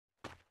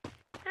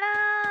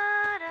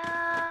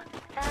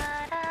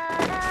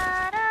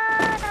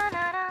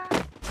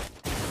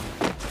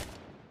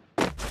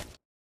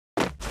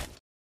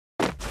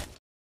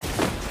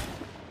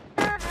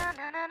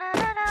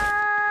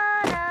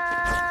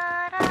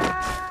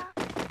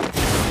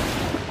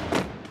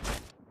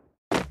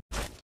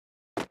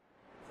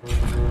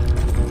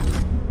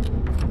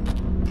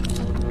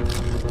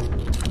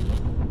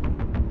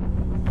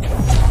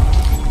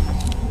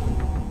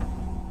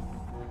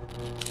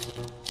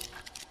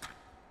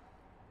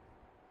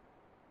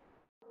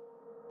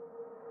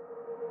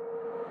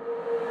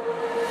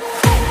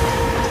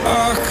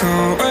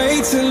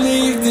wait to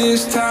leave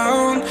this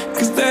town,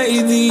 'cause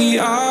lately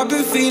I've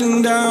been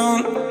feeling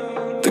down.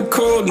 The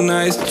cold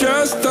nights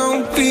just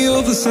don't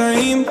feel the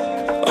same.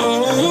 Oh,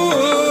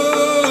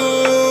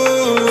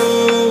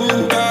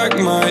 like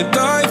my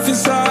life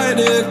inside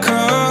a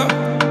car.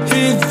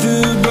 Hit the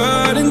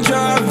button,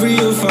 drive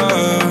real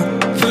far.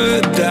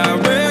 Put that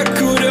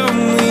record on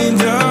me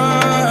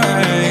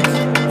like,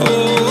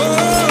 oh,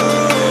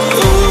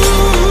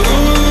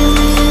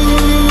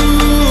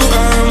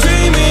 I'm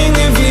dreaming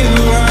of you.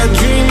 I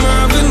dream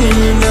of a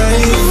new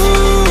life.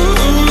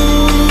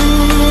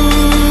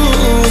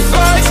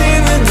 Fight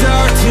in the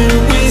dark till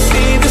we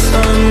see the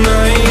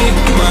sunlight.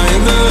 My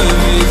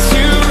love, it's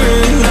you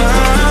and I.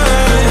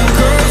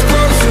 Close,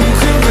 close, and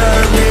could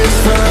like this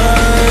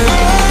fire.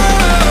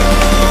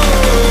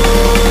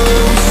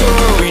 So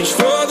reach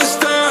for the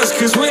stars,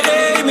 'cause we're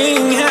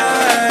aiming high.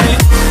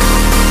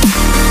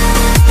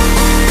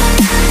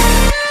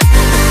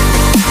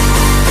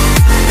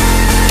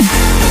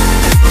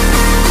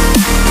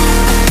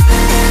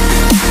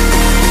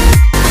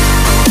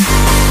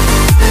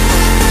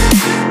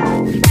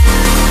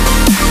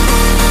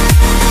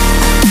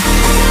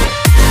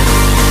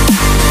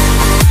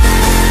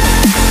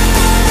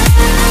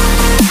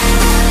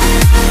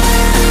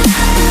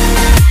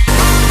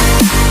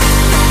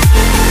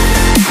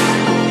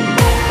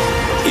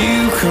 You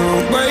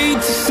can't wait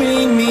to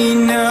see me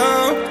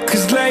now,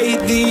 'cause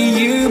lately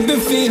you've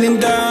been feeling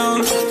down.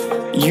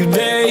 You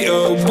lay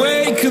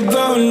awake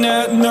alone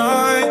at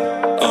night.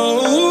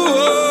 Oh,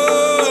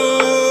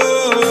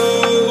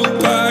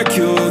 like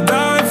your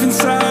life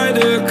inside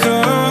a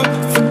car.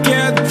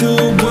 Forget the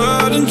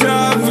world and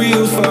drive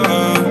real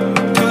far.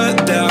 Put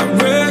that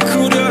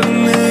record on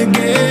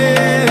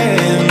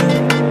again.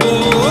 Oh,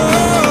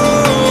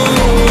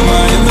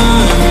 my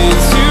love,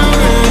 it's you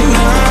and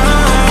I.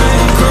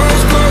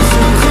 Close, close,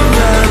 and could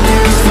like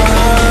this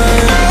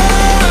fire.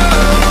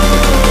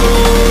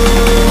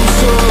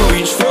 So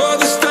reach for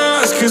the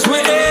stars, 'cause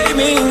we're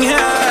aiming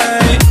high.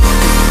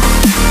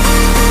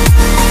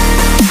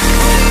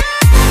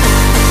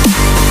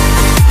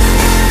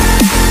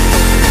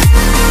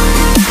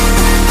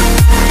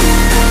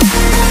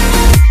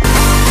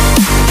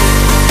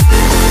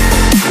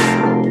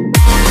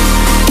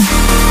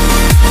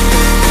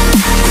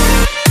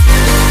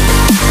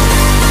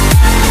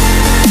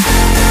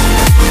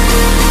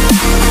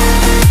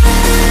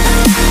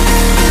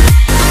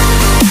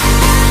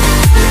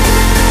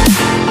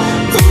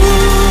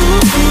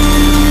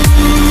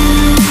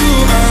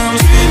 I'm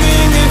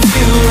dreaming of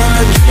you. I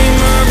dream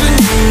of a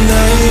new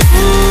life.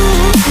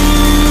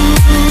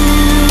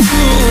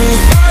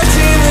 Fight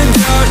in the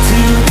dark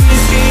till we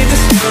see the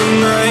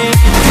sunlight.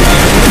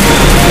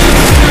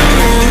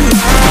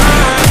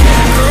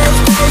 Close,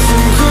 close,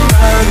 and could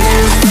like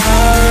this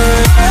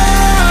fire.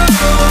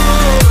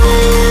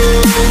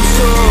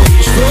 So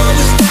reach for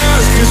the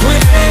stars, 'cause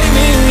we're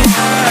aiming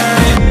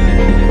high.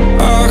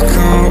 I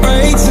can't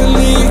wait to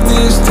leave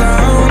this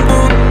town.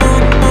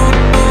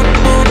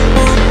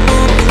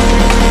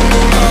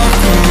 I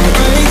can't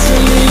wait to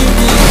leave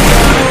this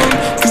town,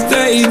 'cause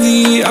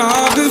lately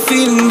I've been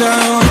feeling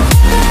down.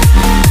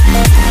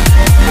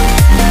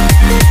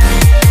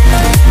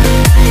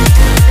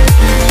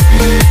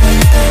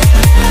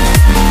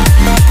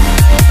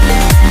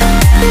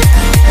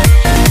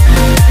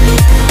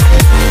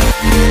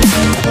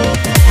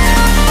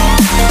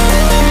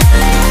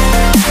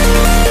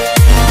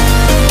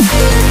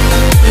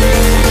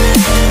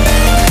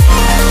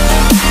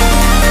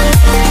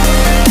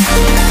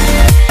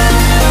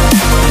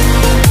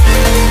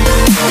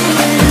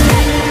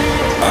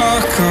 I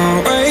can't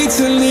wait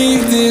to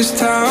leave this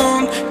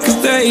town, 'cause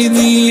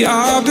lately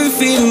I've been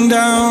feeling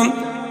down.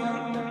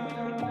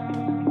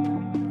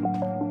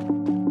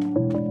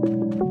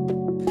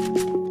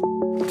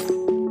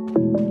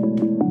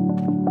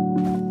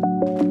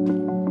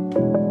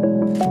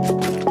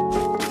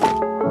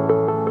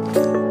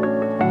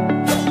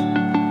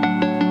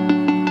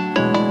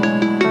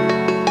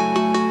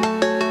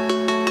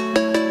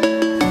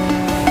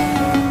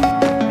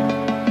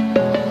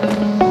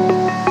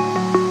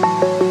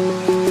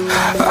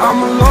 I'm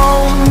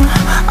alone,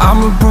 I'm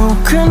a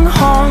broken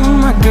home.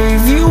 I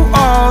gave you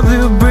all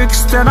the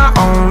bricks that I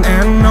own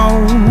and know.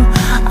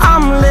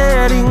 I'm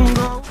letting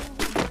go.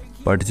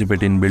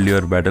 Participate in Build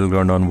Your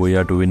Battleground on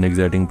Booyah to win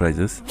exciting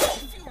prizes.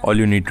 All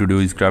you need to do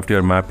is craft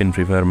your map in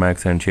Free Fire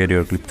Max and share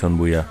your clips on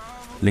Booyah.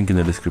 Link in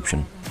the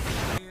description.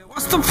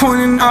 What's the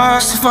point in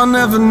us if I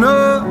never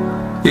know?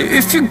 Yeah,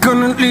 if you're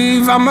gonna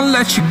leave, I'ma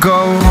let you go.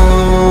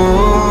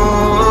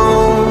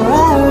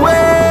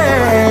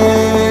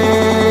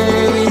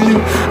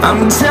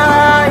 I'm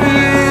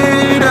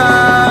tired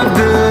of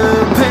the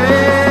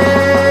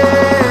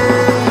pain.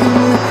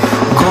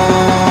 Go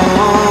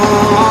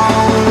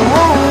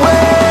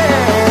away.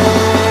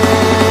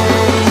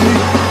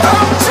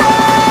 I'm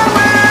tired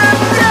of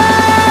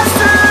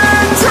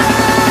yesterday.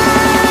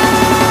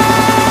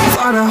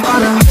 Harder,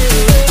 harder.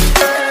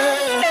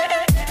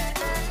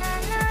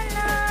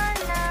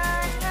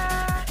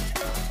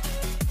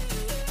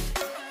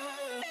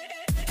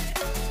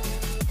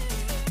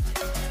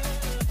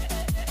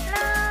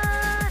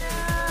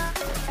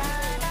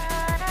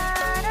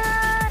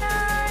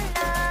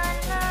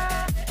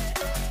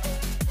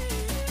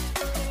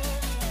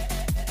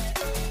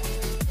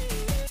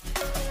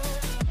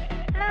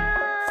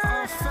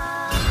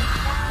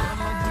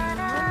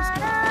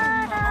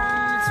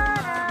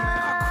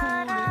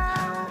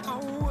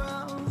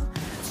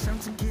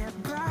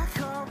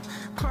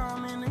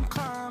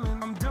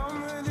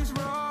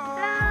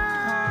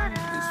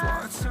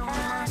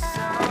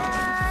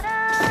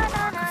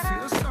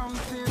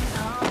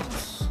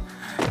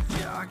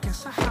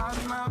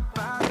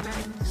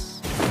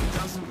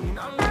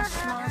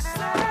 A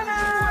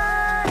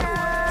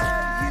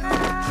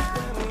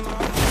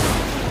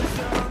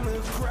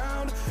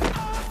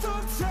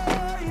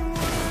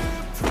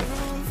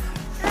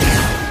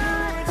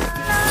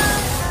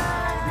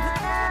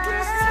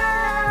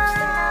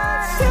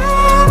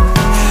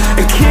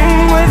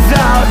king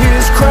without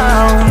his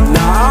crown.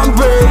 Now I'm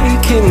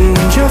breaking,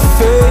 you're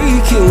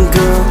faking,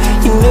 girl.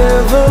 You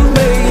never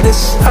made a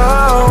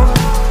sound.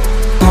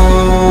 Oh,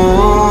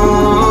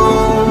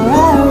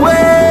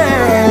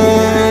 wait,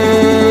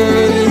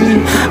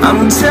 I'm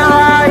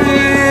tired.